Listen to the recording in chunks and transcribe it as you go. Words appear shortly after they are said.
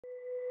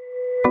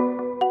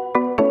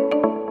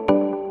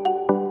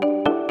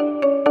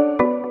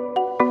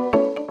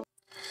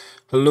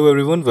Hello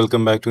everyone,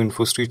 welcome back to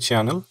InfoStreet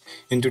channel.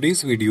 In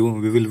today's video,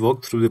 we will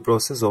walk through the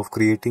process of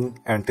creating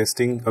and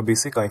testing a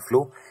basic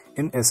iFlow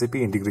in SAP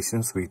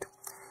Integration Suite.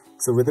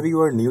 So whether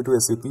you are new to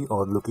SAP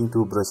or looking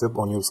to brush up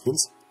on your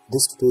skills,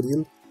 this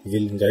tutorial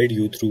will guide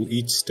you through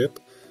each step.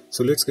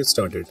 So let's get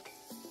started.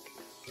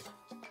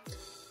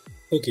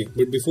 Okay,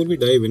 but before we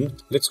dive in,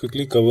 let's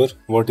quickly cover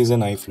what is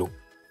an iFlow.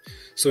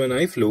 So an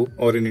iFlow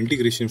or an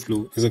integration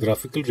flow is a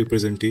graphical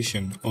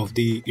representation of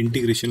the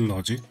integration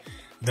logic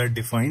that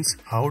defines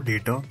how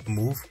data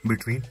move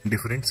between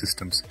different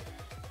systems.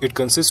 It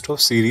consists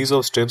of series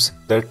of steps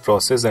that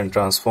process and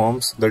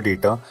transforms the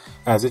data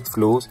as it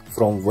flows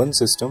from one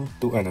system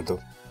to another.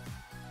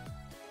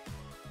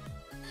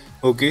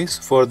 Okay, so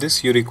for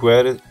this you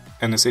require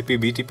an SAP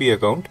BTP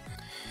account.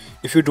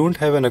 If you don't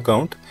have an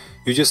account,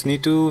 you just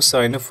need to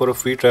sign up for a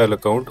free trial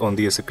account on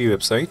the SAP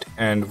website,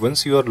 and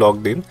once you are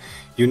logged in,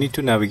 you need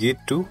to navigate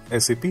to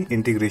SAP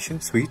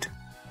Integration Suite.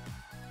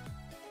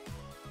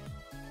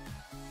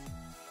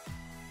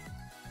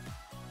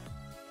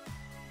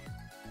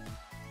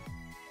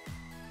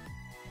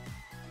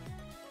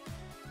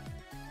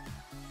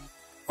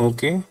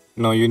 Okay,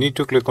 now you need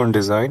to click on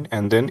Design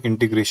and then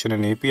Integration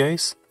and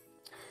APIs.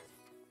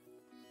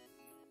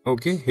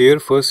 Okay,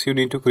 here first you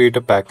need to create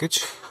a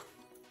package.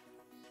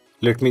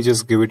 Let me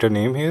just give it a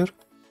name here.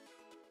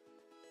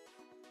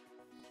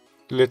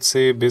 Let's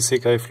say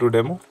Basic iFlow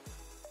Demo.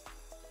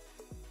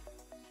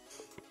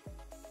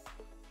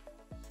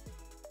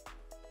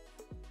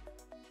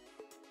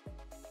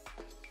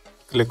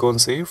 Click on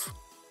Save.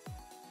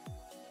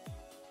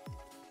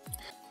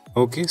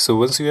 Okay, so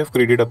once you have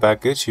created a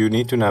package, you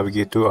need to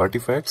navigate to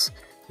Artifacts,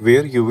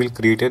 where you will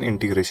create an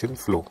integration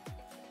flow.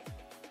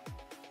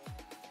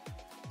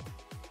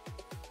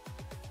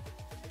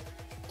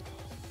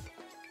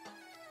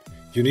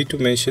 You need to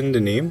mention the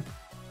name.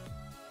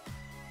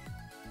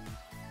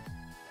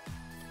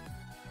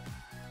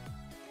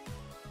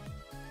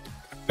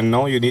 And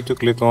now you need to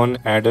click on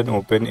Add and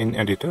Open in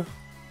Editor.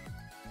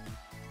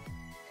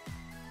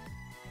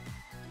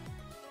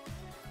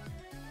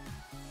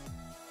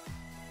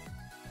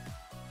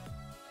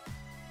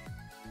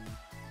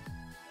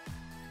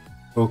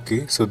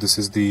 Okay, so this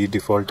is the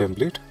default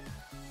template.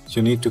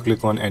 You need to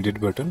click on Edit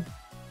button.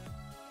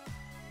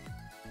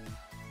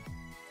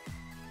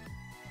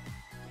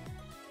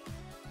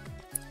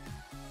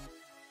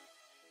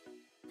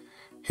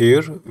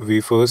 Here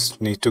we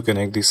first need to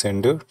connect the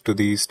sender to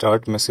the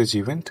start message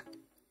event,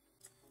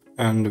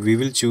 and we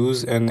will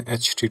choose an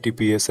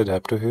HTTPS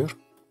adapter here.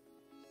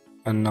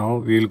 And now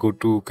we will go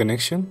to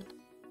connection,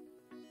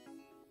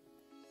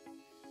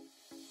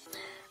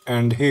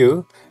 and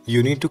here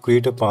you need to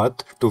create a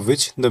path to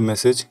which the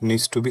message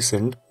needs to be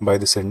sent by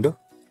the sender.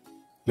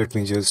 Let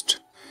me just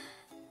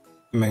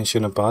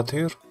mention a path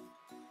here,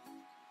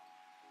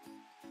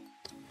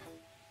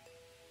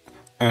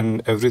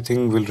 and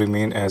everything will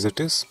remain as it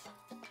is.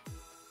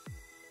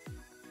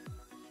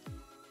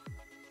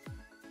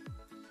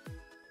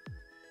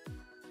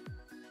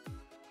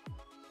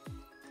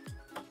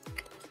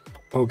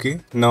 Okay,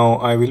 now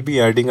I will be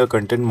adding a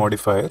content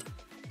modifier.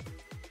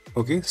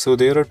 Okay, so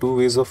there are two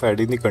ways of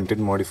adding the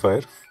content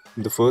modifier.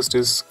 The first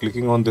is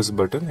clicking on this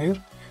button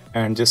here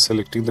and just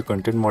selecting the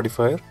content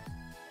modifier.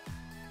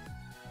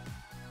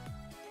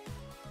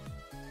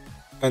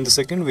 And the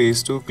second way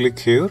is to click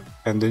here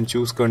and then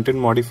choose content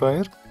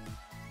modifier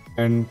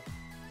and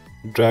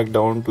drag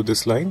down to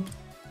this line.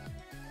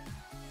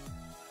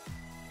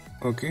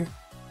 Okay.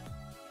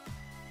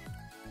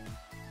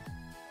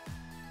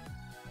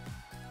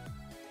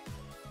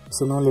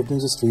 So now let me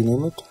just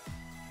rename it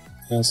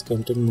as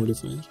content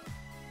modifier.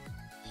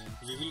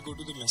 We will go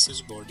to the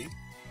message body,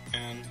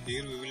 and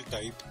here we will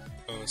type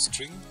a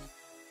string.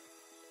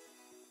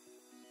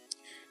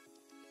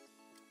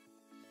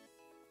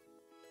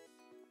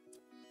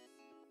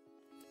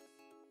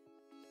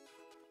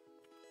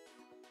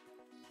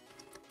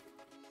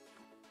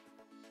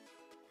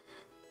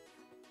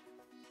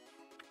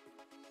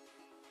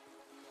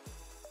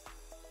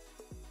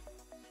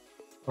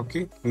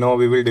 Okay, now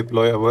we will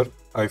deploy our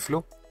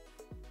iFlow.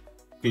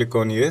 Click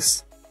on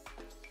Yes.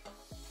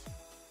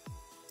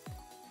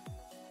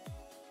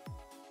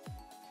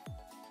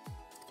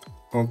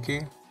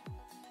 Okay.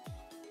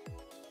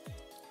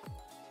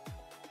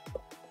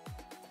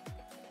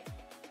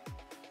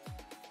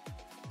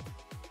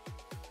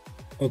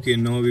 Okay,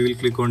 now we will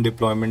click on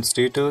Deployment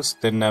Status,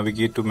 then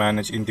navigate to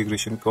Manage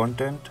Integration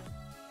Content.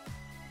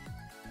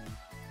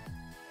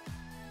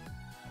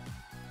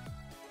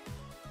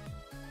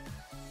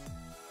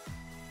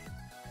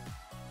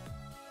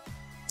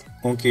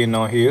 Okay,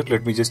 now here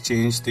let me just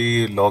change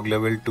the log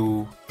level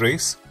to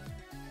trace.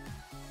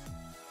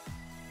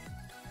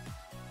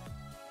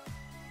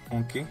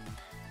 Okay,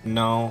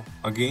 now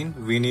again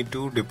we need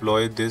to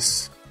deploy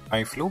this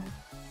iFlow.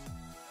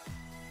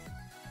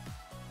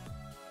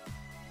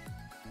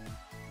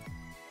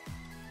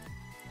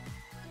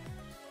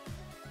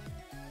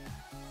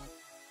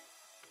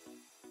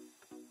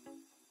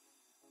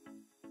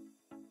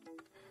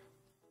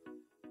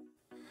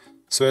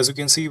 So as you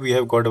can see, we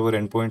have got our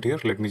endpoint here.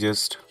 Let me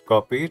just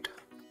copy it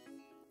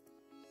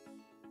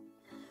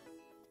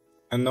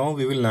And now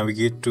we will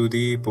navigate to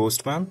the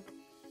Postman.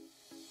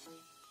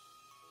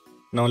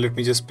 Now let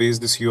me just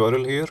paste this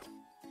URL here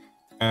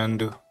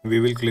and we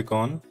will click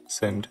on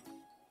send.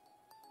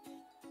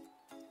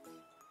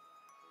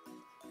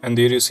 And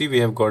there you see we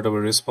have got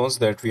our response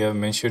that we have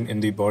mentioned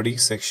in the body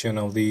section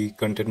of the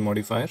content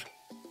modifier.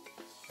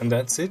 And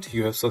that's it.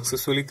 You have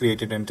successfully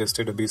created and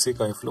tested a basic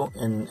iFlow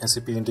in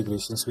SAP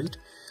Integration Suite.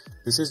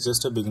 This is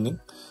just a beginning.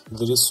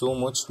 There is so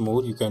much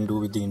more you can do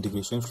with the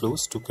integration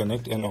flows to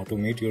connect and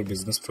automate your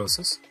business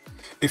process.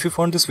 If you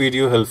found this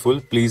video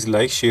helpful, please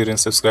like, share and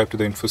subscribe to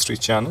the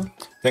InfoStreet channel.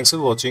 Thanks for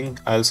watching.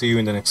 I'll see you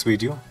in the next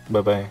video.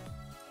 Bye bye.